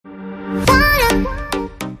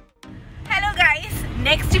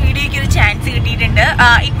updates കിട്ടിയിട്ടുണ്ട്.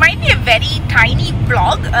 It might be a very tiny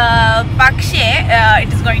vlog, പക്ഷേ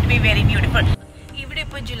it is going to be very beautiful. ഇവിടെ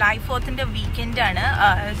ഇപ്പോൾ July 4th weekend ആണ്.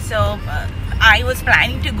 So I was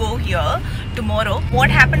planning to go here tomorrow. What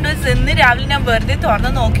happened was ഇന്ന് രാവിലെ ഞാൻ വെറുതെ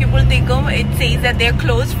തുറന്ന് നോക്കിയപ്പോഴത്തേക്കും it says that they are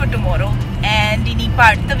closed for tomorrow. And ഇനിയിപ്പോൾ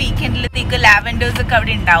അടുത്ത വീക്കെൻഡിലത്തേക്ക് ലാവൻഡേഴ്സ് ഒക്കെ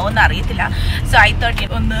അവിടെ ഉണ്ടാവുമെന്ന് അറിയത്തില്ല. So I thought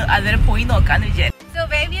ഒന്ന് അതിൽ പോയി നോക്കാമെന്ന് വിചാരിച്ചു. So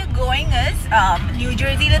where we are going is New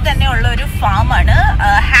Jerseyയിൽ തന്നെ ഉള്ള ഒരു ഫാമാണ്,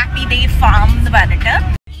 ഹാപ്പി ഡേ ഫാം എന്ന് പറഞ്ഞിട്ട്.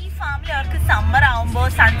 ഈ ഫാമിൽ അവർക്ക് സമ്മർ ആവുമ്പോൾ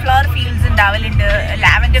sunflower fields ഉണ്ടാവലുണ്ട്,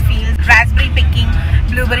 lavender fields, raspberry picking,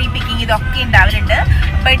 blueberry picking ഇതൊക്കെ ഉണ്ടാവലുണ്ട്.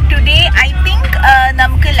 ബട്ട് ടുഡേ ഐ തിങ്ക്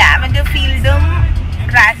നമുക്ക് ലാവൻഡർ ഫീൽഡും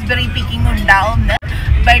റാസ്ബെറി പിക്കിംഗും ഉണ്ടാവും.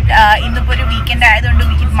 But ഇന്നിപ്പോൾ ഒരു വീക്കെൻഡ് ആയതുകൊണ്ട്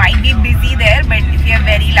we might be busy there, but if you are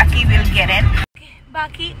very lucky we'll get in.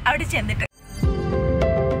 ബാക്കി അവിടെ ചെന്നിട്ട്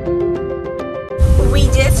we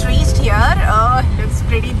just reached here. Looks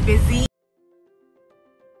pretty busy.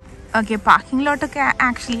 Okay, parking lot ഒക്കെ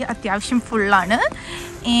actually അത്യാവശ്യം full ആണ്.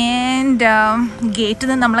 And gate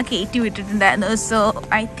നിന്ന് നമ്മളെ കയറ്റി വിട്ടിട്ടുണ്ടായിരുന്നു. So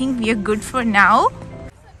I think we are good for now.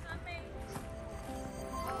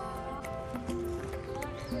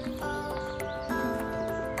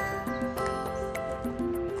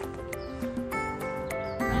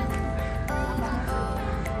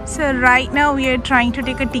 So right now we are trying to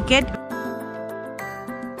take a ticket.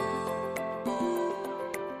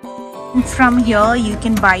 From here you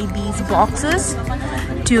can buy these boxes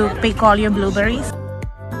to pick all your blueberries.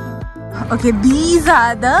 Okay, these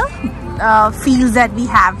are the fields that we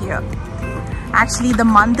have here. Actually the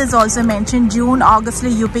month is also mentioned. June, August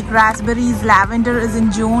you pick raspberries, lavender is in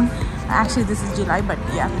June. Actually this is July, but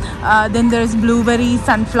yeah. Then there's blueberry,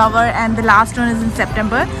 sunflower, and the last one is in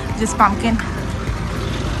September, just pumpkin.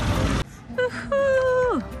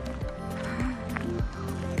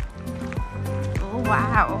 Oh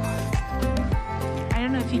wow, I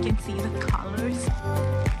don't know if you can see the colors.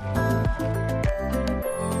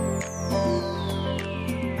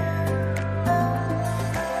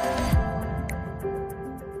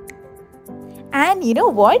 And you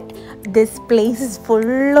know what? This place is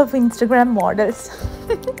full of Instagram models.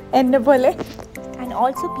 Enne pole. And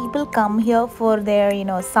also people come here for their,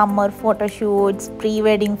 summer photo shoots,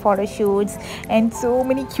 pre-wedding photo shoots, and so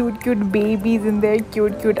many cute babies in their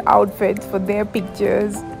cute outfits for their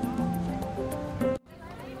pictures.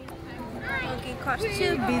 Okay, കുറച്ച്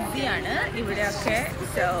busy ആണ് ഇവിടെയൊക്കെ.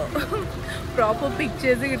 So proper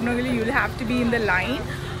pictures കിട്ടണമെങ്കിൽ you'll have to be in the line.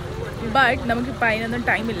 But നമുക്കിപ്പോൾ അതിനൊന്നും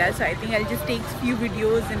ടൈമില്ല. So I think I'll just take few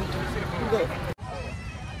videos and go.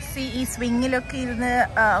 See, ഈ സ്വിങ്ങിലൊക്കെ ഇരുന്ന്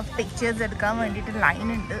pictures എടുക്കാൻ വേണ്ടിയിട്ട് ലൈൻ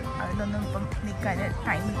ഉണ്ട്. അതിലൊന്നും ഇപ്പം നിൽക്കാൻ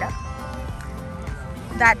ടൈമില്ല.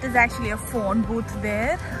 That is actually a phone booth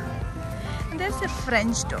there. And there's a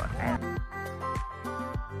French door.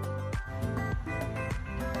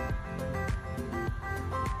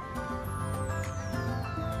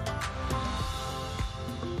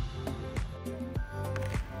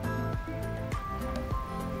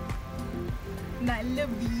 നല്ല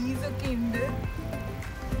ബീസ് ഒക്കെ ഉണ്ട്.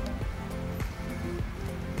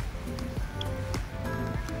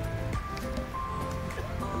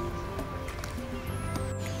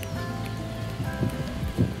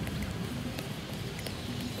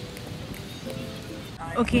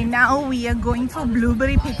 Okay, now we are going for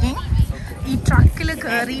blueberry picking. ഈ ട്രക്കിൽ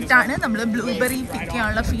കയറിയിട്ടാണ് നമ്മൾ ബ്ലൂബെറി പിക്ക്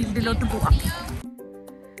ചെയ്യാനുള്ള ഫീൽഡിലോട്ട് പോവാം.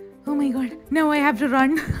 Oh my god, now I have to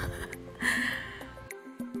run.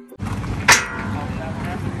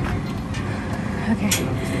 Okay,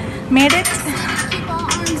 made it. Keep all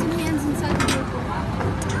arms and hands inside the vehicle.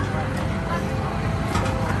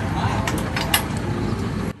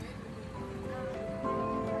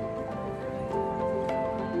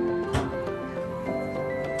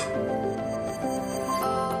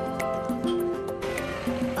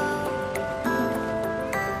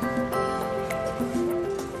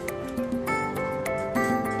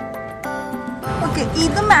 Okay,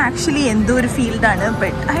 ഇതും actually എന്തോ ഒരു ഫീൽഡാണ്,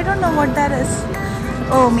 but I don't know what that is.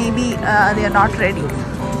 Oh, maybe they are not ready.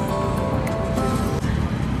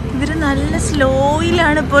 ഇവർ നല്ല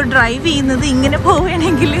സ്ലോയിലാണ് ഇപ്പോൾ drive ചെയ്യുന്നത്. ഇങ്ങനെ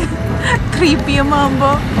പോവുകയാണെങ്കിൽ 3 PM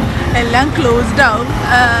ആകുമ്പോൾ എല്ലാം ക്ലോസ്ഡ് ആവും.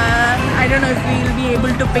 I don't know if we will be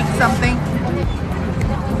able to pick something.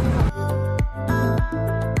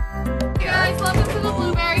 Hey guys, welcome to the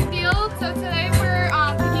blueberry field. So today we're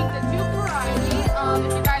picking the Duke variety.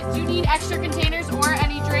 If you guys do need extra containers or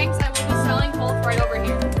any drinks, I will be selling both right over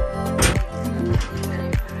here.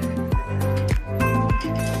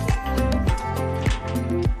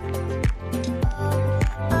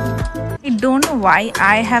 I don't know why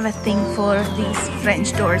I have a thing for these French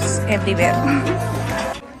doors everywhere.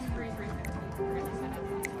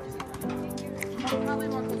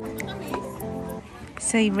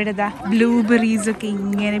 So ഇവിടെ ദാ blueberries ഒക്കെ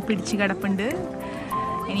ഇങ്ങനെ പിടിച്ച് കിടപ്പുണ്ട്.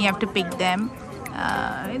 And you have to pick them.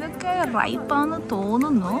 ഇതൊക്കെ ripe ആണെന്ന്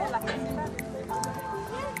തോന്നുന്നു.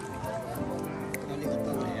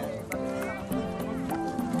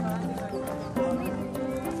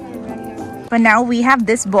 But now we have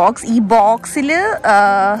this box. ഈ ബോക്സിൽ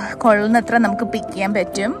കൊള്ളുന്നത്ര നമുക്ക് പിക്ക് ചെയ്യാൻ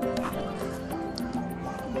പറ്റും.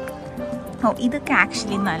 ഓ ഇതൊക്കെ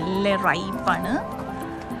ആക്ച്വലി നല്ല റൈപ്പാണ്.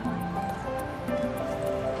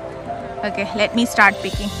 Okay let me start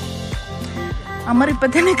picking. Ammar ഇപ്പം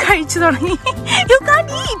തന്നെ കഴിച്ചു തുടങ്ങി. U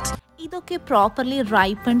can't eat. ഇതൊക്കെ പ്രോപ്പർലി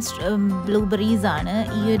റൈപ്പൺഡ് ബ്ലൂബെറീസ് ആണ്.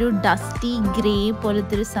 ഈ ഒരു ഡസ്റ്റി ഗ്രേ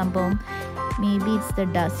പോലത്തെ ഒരു സംഭവം. May be it's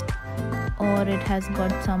the dust or it has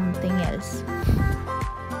got something else.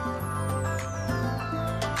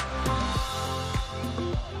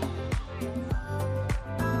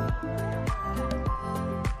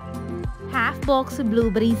 Half box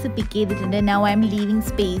blueberries pick ചെയ്തിട്ടുണ്ട്. Now I'm leaving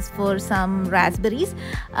space for some raspberries.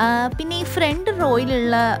 പിന്നെ ഈ ഫ്രണ്ട്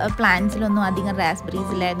റോയിലുള്ള പ്ലാന്റ്സിലൊന്നും അധികം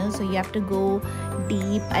raspberries ഇല്ലായിരുന്നു. So you have to go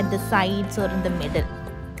deep at the sides or in the middle.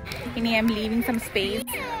 I'm leaving some space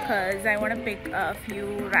because I want to pick a few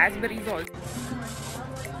raspberries also.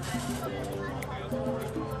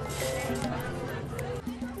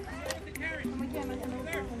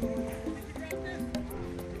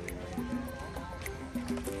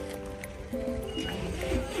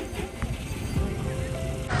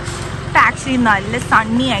 Actually നല്ല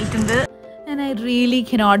sunny ആയിട്ടുണ്ട്. And I really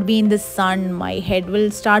cannot be in the sun. My head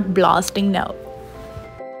will start blasting now.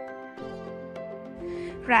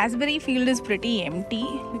 Raspberry field is pretty empty.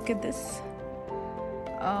 Look at this.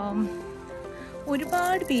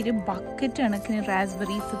 ഒരുപാട് പേര് bucket കണക്കിന്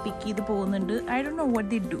raspberries പിക്ക് ചെയ്ത് പോകുന്നുണ്ട്. I don't know what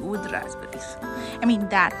they do with raspberries. I mean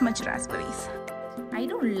that much raspberries. I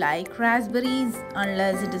don't like raspberries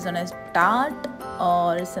unless it is on a tart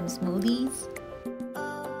or some smoothies.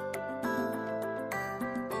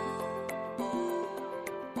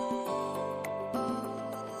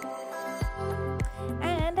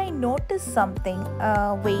 Notice something.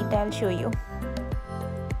 Wait, I'll show you.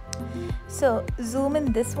 So zoom in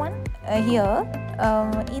this one here.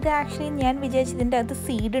 This actually ഞാൻ വിചാരിച്ചതിൻ്റെ അകത്ത്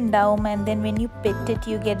seed ഉണ്ടാവും and then when you pit it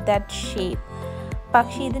you get that shape.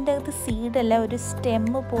 പക്ഷേ ഇതിൻ്റെ അകത്ത് seed അല്ല, ഒരു stem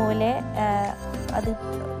പോലെ അത്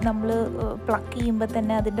നമ്മൾ പ്ലക്ക് ചെയ്യുമ്പോൾ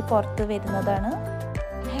തന്നെ അതിൻ്റെ പുറത്ത് വരുന്നതാണ്.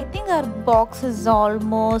 I think our box is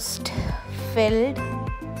almost filled.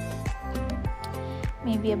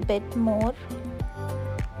 Maybe a bit more.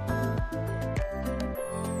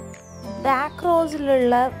 Back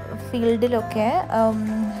റോസിലുള്ള ഫീൽഡിലൊക്കെ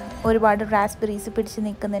ഒരുപാട് റാസ്ബെറീസ് പിടിച്ച്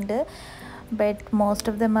നിൽക്കുന്നുണ്ട്. But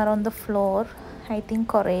most of them are on the floor. I think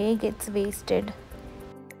കുറേ gets wasted.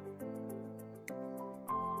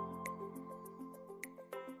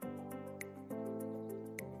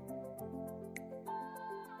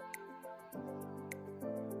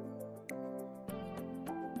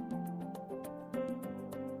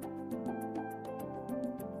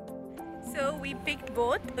 So we picked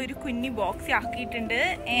both. ഒരു കുഞ്ഞി ബോക്സ് ആക്കിയിട്ടുണ്ട്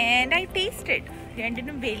and I tasted.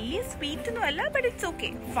 രണ്ടിനും വലിയ sweet ഒന്നും അല്ല, but it's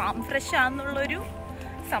okay. Farm fresh ആണെന്നുള്ളൊരു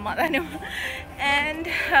സമാധാനം. And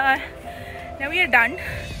now we are done.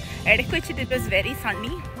 ഇടയ്ക്ക് വെച്ചിട്ട് it was very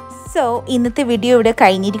sunny. So ഇന്നത്തെ വീഡിയോ ഇവിടെ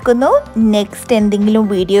കഴിഞ്ഞിരിക്കുന്നു. നെക്സ്റ്റ് എന്തെങ്കിലും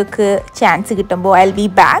വീഡിയോക്ക് ചാൻസ് കിട്ടുമ്പോൾ I'll be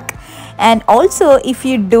back. And also if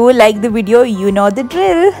you do like the video, you know the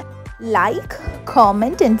drill. Like,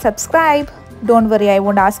 comment and subscribe. Don't worry, I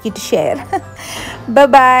won't ask you to share.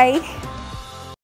 Bye-bye.